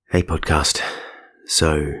Hey podcast.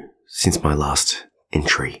 So, since my last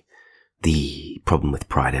entry, the Problem with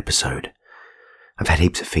Pride episode, I've had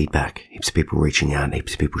heaps of feedback, heaps of people reaching out,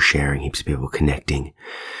 heaps of people sharing, heaps of people connecting,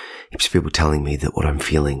 heaps of people telling me that what I'm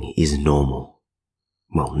feeling is normal.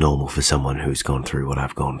 Well, normal for someone who's gone through what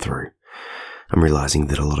I've gone through. I'm realizing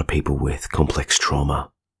that a lot of people with complex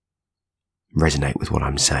trauma resonate with what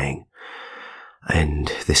I'm saying.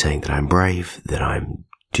 And they're saying that I'm brave, that I'm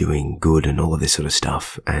doing good and all of this sort of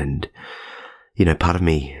stuff. And, part of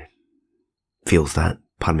me feels that.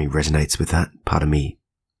 Part of me resonates with that. Part of me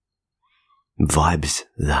vibes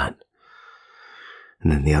that.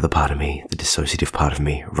 And then the other part of me, the dissociative part of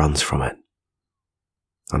me, runs from it.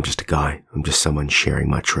 I'm just a guy. I'm just someone sharing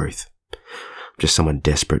my truth. I'm just someone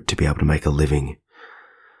desperate to be able to make a living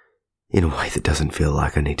in a way that doesn't feel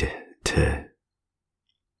like I need to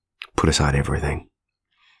put aside everything.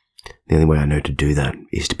 The only way I know to do that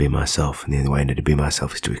is to be myself, and the only way I know to be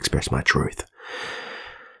myself is to express my truth.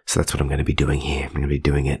 So that's what I'm going to be doing here. I'm going to be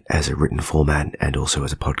doing it as a written format and also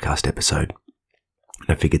as a podcast episode. And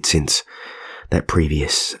I figured since that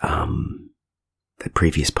previous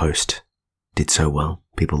post did so well,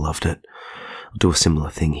 people loved it, I'll do a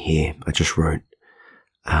similar thing here. I just wrote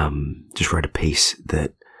a piece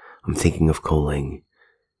that I'm thinking of calling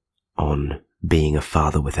on being a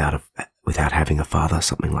father without having a father,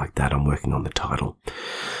 something like that. I'm working on the title.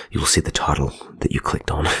 You'll see the title that you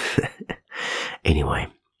clicked on. Anyway,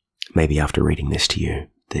 maybe after reading this to you,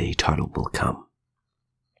 the title will come.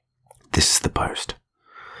 This is the post.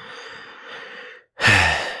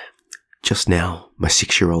 Just now, my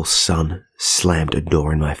 6-year-old son slammed a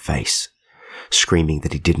door in my face, screaming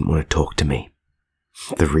that he didn't want to talk to me.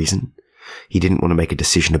 The reason? He didn't want to make a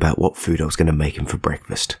decision about what food I was going to make him for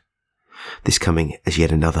breakfast. This coming as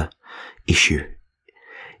yet another issue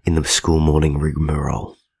in the school morning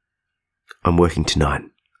rigmarole. I'm working tonight,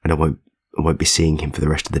 and I won't be seeing him for the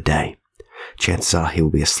rest of the day. Chances are he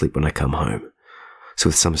will be asleep when I come home. So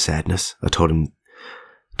with some sadness, I told him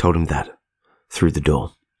that through the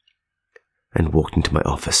door, and walked into my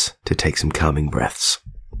office to take some calming breaths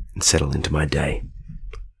and settle into my day.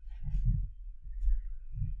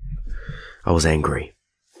 I was angry.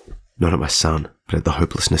 Not at my son, but at the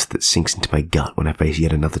hopelessness that sinks into my gut when I face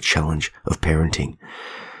yet another challenge of parenting,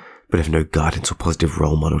 but have no guidance or positive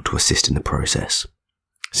role model to assist in the process.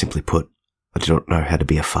 Simply put, I do not know how to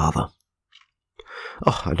be a father.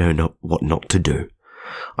 I know what not to do.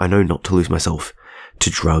 I know not to lose myself to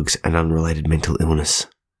drugs and untreated mental illness.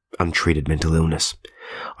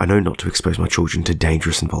 I know not to expose my children to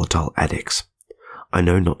dangerous and volatile addicts. I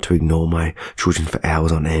know not to ignore my children for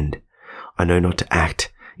hours on end. I know not to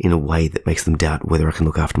act in a way that makes them doubt whether I can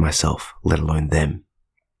look after myself, let alone them.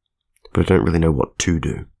 But I don't really know what to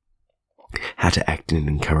do. How to act in an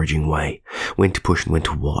encouraging way, when to push and when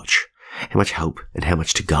to watch, how much help and how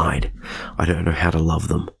much to guide. I don't know how to love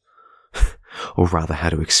them, or rather how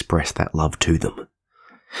to express that love to them.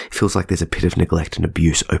 It feels like there's a pit of neglect and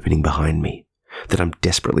abuse opening behind me that I'm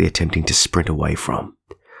desperately attempting to sprint away from.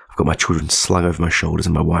 I've got my children slung over my shoulders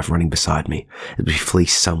and my wife running beside me as we flee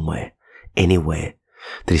somewhere, anywhere,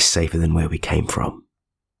 that is safer than where we came from.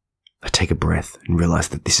 I take a breath and realize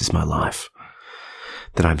that this is my life,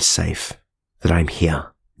 that I'm safe, that I'm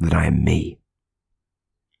here, that I am me.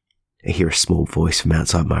 I hear a small voice from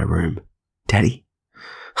outside my room. Daddy?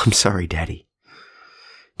 I'm sorry, Daddy.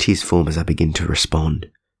 Tears form as I begin to respond.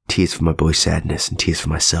 Tears for my boy's sadness and tears for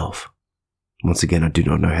myself. Once again, I do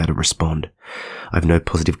not know how to respond. I have no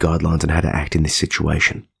positive guidelines on how to act in this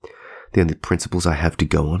situation. The only principles I have to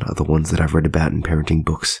go on are the ones that I've read about in parenting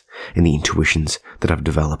books and the intuitions that I've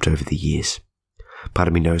developed over the years. Part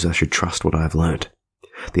of me knows I should trust what I've learnt.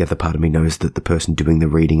 The other part of me knows that the person doing the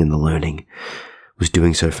reading and the learning was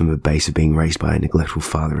doing so from a base of being raised by a neglectful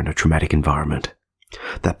father in a traumatic environment.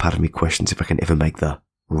 That part of me questions if I can ever make the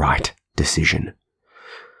right decision.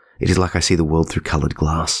 It is like I see the world through coloured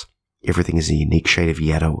glass. Everything is a unique shade of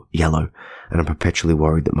yellow, and I'm perpetually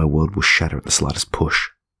worried that my world will shatter at the slightest push.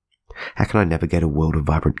 How can I navigate a world of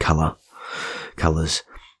vibrant colours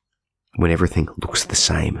when everything looks the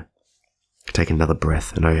same? I take another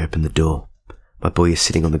breath and I open the door. My boy is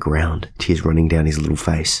sitting on the ground, tears running down his little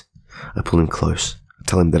face. I pull him close. I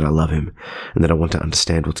tell him that I love him and that I want to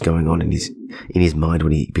understand what's going on in his mind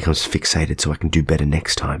when he becomes fixated so I can do better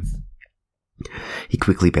next time. He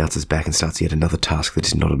quickly bounces back and starts yet another task that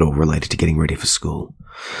is not at all related to getting ready for school.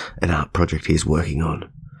 An art project he is working on.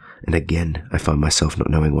 And again, I find myself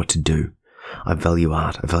not knowing what to do. I value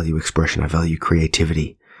art, I value expression, I value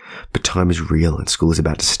creativity. But time is real and school is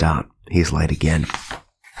about to start. He is late again.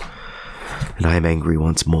 And I am angry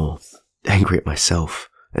once more. Angry at myself,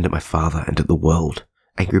 and at my father, and at the world,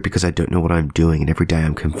 Angry because I don't know what I'm doing, and every day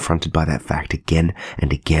I'm confronted by that fact again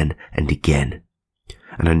and again and again.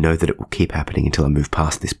 And I know that it will keep happening until I move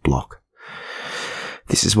past this block.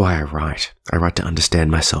 This is why I write. I write to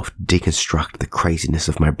understand myself, deconstruct the craziness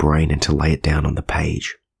of my brain, and to lay it down on the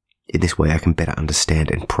page. In this way I can better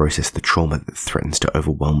understand and process the trauma that threatens to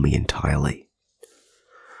overwhelm me entirely.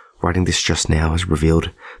 Writing this just now has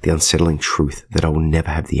revealed the unsettling truth that I will never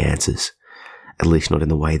have the answers, at least not in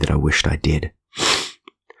the way that I wished I did.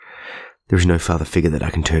 There is no father figure that I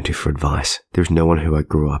can turn to for advice. There is no one who I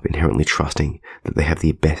grew up inherently trusting that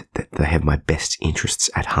they have my best interests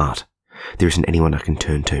at heart. There isn't anyone I can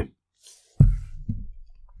turn to.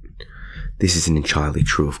 This isn't entirely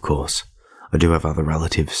true, of course. I do have other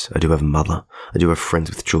relatives. I do have a mother. I do have friends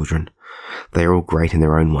with children. They are all great in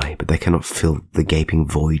their own way, but they cannot fill the gaping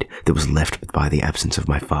void that was left by the absence of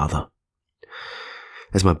my father.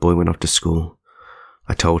 As my boy went off to school,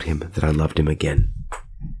 I told him that I loved him again,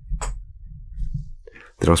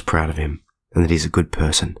 that I was proud of him, and that he's a good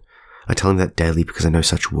person. I tell him that daily because I know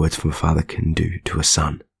such words from a father can do to a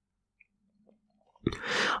son.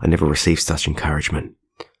 I never received such encouragement,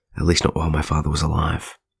 at least not while my father was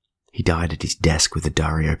alive. He died at his desk with a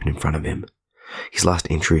diary open in front of him. His last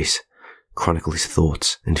entries chronicle his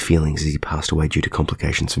thoughts and feelings as he passed away due to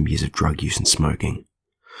complications from years of drug use and smoking.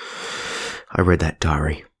 I read that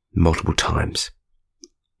diary multiple times.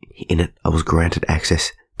 In it, I was granted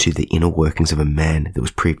access to the inner workings of a man that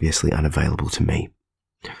was previously unavailable to me.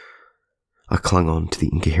 I clung on to the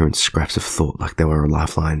incoherent scraps of thought like they were a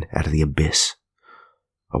lifeline out of the abyss.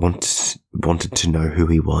 I wanted to know who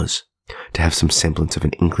he was, to have some semblance of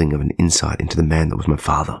an inkling of an insight into the man that was my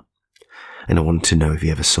father, and I wanted to know if he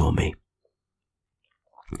ever saw me.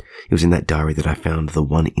 It was in that diary that I found the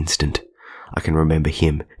one instant I can remember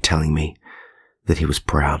him telling me that he was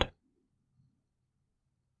proud.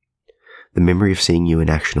 The memory of seeing you in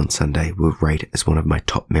action on Sunday will rate as one of my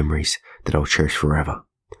top memories that I will cherish forever.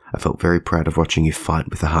 I felt very proud of watching you fight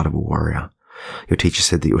with the heart of a warrior. Your teacher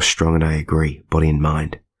said that you were strong, and I agree, body and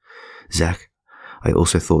mind. Zach, I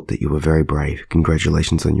also thought that you were very brave.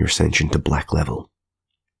 Congratulations on your ascension to black level.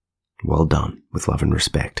 Well done, with love and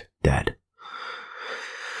respect, Dad.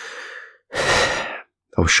 I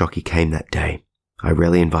was shocked he came that day. I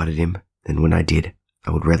rarely invited him, and when I did,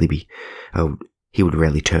 he would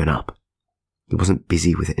rarely turn up. He wasn't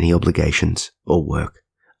busy with any obligations or work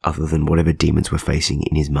other than whatever demons he was facing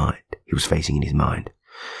in his mind.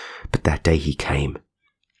 But that day he came.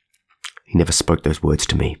 He never spoke those words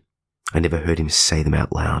to me. I never heard him say them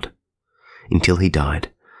out loud. Until he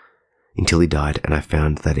died, and I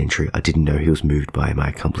found that entry, I didn't know he was moved by my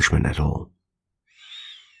accomplishment at all.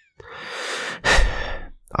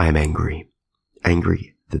 I am angry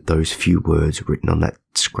that those few words written on that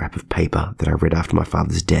scrap of paper that I read after my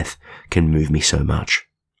father's death can move me so much.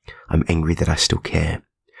 I'm angry that I still care,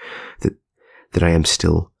 that I am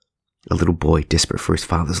still a little boy desperate for his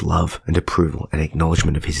father's love and approval and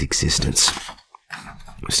acknowledgement of his existence.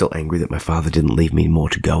 I'm still angry that my father didn't leave me more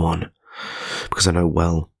to go on, because I know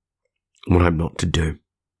well what I'm not to do,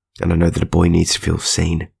 and I know that a boy needs to feel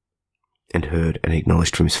seen and heard and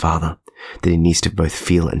acknowledged from his father, that he needs to both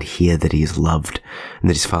feel and hear that he is loved and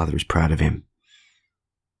that his father is proud of him.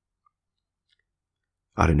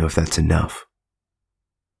 I don't know if that's enough,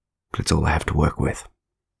 but it's all I have to work with.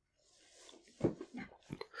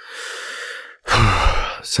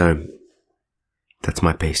 So, that's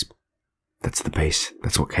my piece. That's the piece.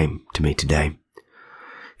 That's what came to me today.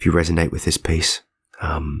 If you resonate with this piece,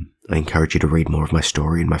 I encourage you to read more of my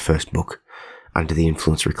story in my first book, Under the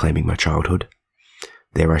Influence: Reclaiming My Childhood.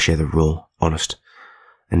 There I share the raw, honest,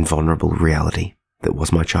 and vulnerable reality that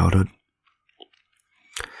was my childhood.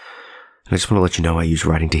 And I just want to let you know I use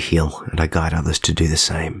writing to heal, and I guide others to do the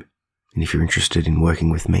same. And if you're interested in working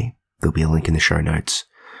with me, there'll be a link in the show notes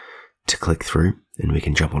to click through, and we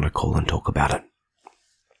can jump on a call and talk about it.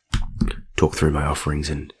 Talk through my offerings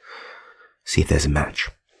and see if there's a match.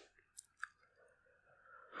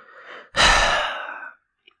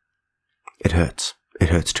 It hurts. It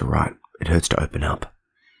hurts to write. It hurts to open up.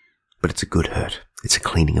 But it's a good hurt. It's a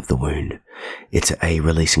cleaning of the wound. It's a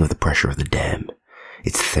releasing of the pressure of the dam.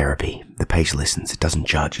 It's therapy. The page listens. It doesn't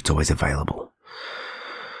judge. It's always available.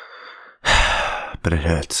 But it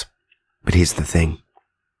hurts. But here's the thing.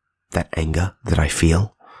 That anger that I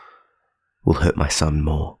feel will hurt my son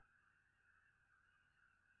more.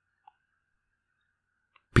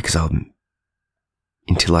 Because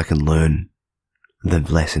until I can learn the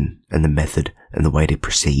lesson and the method and the way to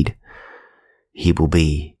proceed, he will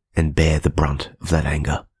be and bear the brunt of that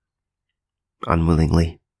anger.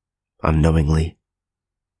 Unwillingly, unknowingly.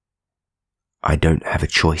 I don't have a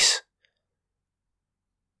choice.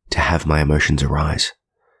 have my emotions arise.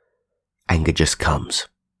 Anger just comes,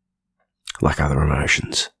 like other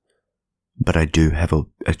emotions. But I do have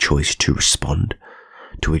a choice to respond,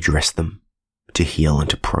 to address them, to heal and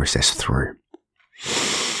to process through.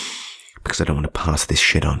 Because I don't want to pass this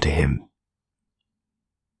shit on to him.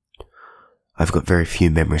 I've got very few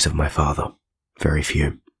memories of my father. Very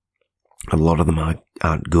few. A lot of them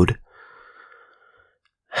aren't good.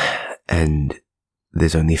 And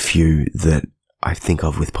there's only a few that I think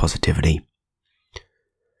of with positivity.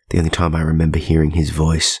 The only time I remember hearing his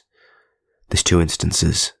voice, there's two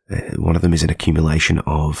instances. One of them is an accumulation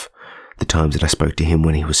of the times that I spoke to him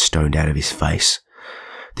when he was stoned out of his face.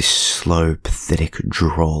 This slow, pathetic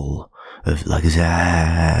drawl of like,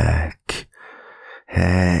 Zach,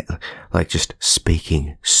 hey, like just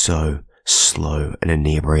speaking so slow and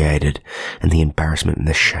inebriated, and the embarrassment and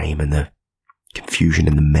the shame and the confusion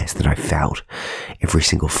and the mess that I felt every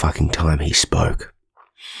single fucking time he spoke.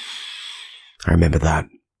 I remember that,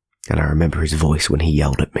 and I remember his voice when he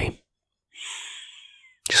yelled at me.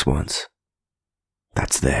 Just once.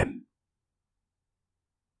 That's there.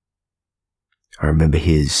 I remember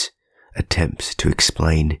his attempts to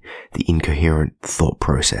explain the incoherent thought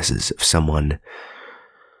processes of someone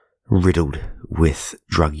riddled with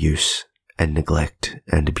drug use and neglect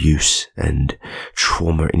and abuse and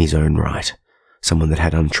trauma in his own right. Someone that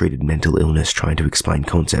had untreated mental illness trying to explain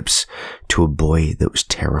concepts to a boy that was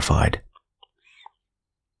terrified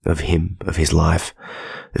of him, of his life,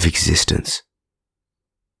 of existence.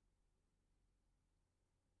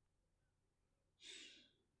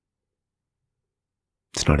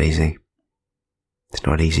 It's not easy. It's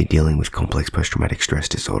not easy dealing with complex post-traumatic stress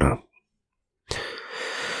disorder.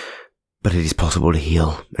 But it is possible to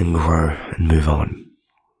heal and grow and move on.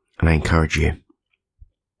 And I encourage you,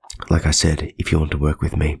 like I said, if you want to work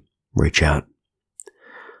with me, reach out.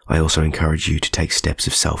 I also encourage you to take steps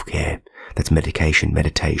of self-care. That's medication,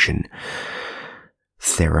 meditation,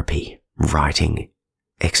 therapy, writing,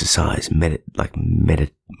 exercise,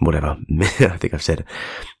 whatever. I think I've said it.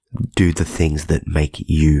 Do the things that make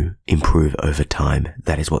you improve over time.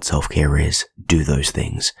 That is what self-care is. Do those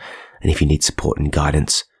things. And if you need support and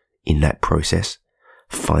guidance in that process,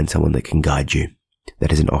 find someone that can guide you.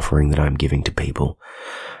 That is an offering that I'm giving to people,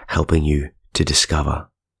 helping you to discover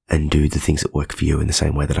and do the things that work for you in the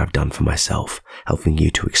same way that I've done for myself, helping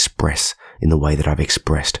you to express in the way that I've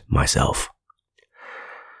expressed myself.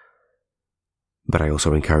 But I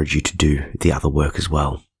also encourage you to do the other work as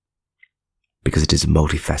well, because it is a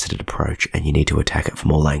multifaceted approach and you need to attack it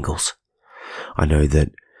from all angles. I know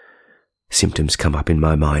that symptoms come up in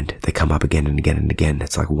my mind. They come up again and again and again.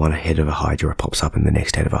 It's like one head of a hydra pops up and the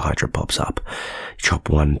next head of a hydra pops up. You chop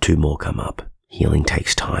one, two more come up. Healing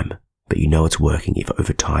takes time, but you know it's working if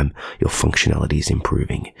over time your functionality is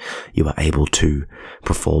improving. You are able to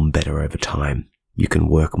perform better over time. You can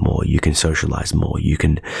work more. You can socialize more. You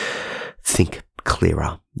can think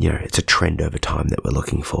clearer. It's a trend over time that we're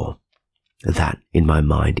looking for. That, in my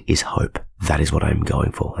mind, is hope. That is what I'm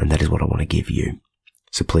going for, and that is what I want to give you.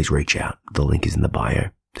 So please reach out. The link is in the bio,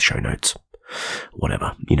 the show notes,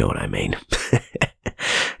 whatever. You know what I mean.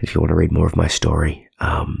 If you want to read more of my story,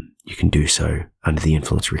 you can do so under the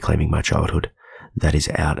influence Reclaiming My Childhood. That is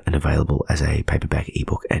out and available as a paperback,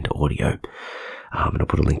 ebook, and audio. And I'll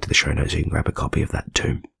put a link to the show notes so you can grab a copy of that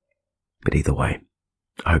too. But either way,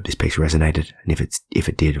 I hope this piece resonated, and if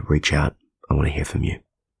it did, reach out. I want to hear from you.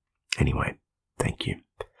 Anyway, thank you.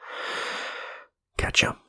 Catch ya.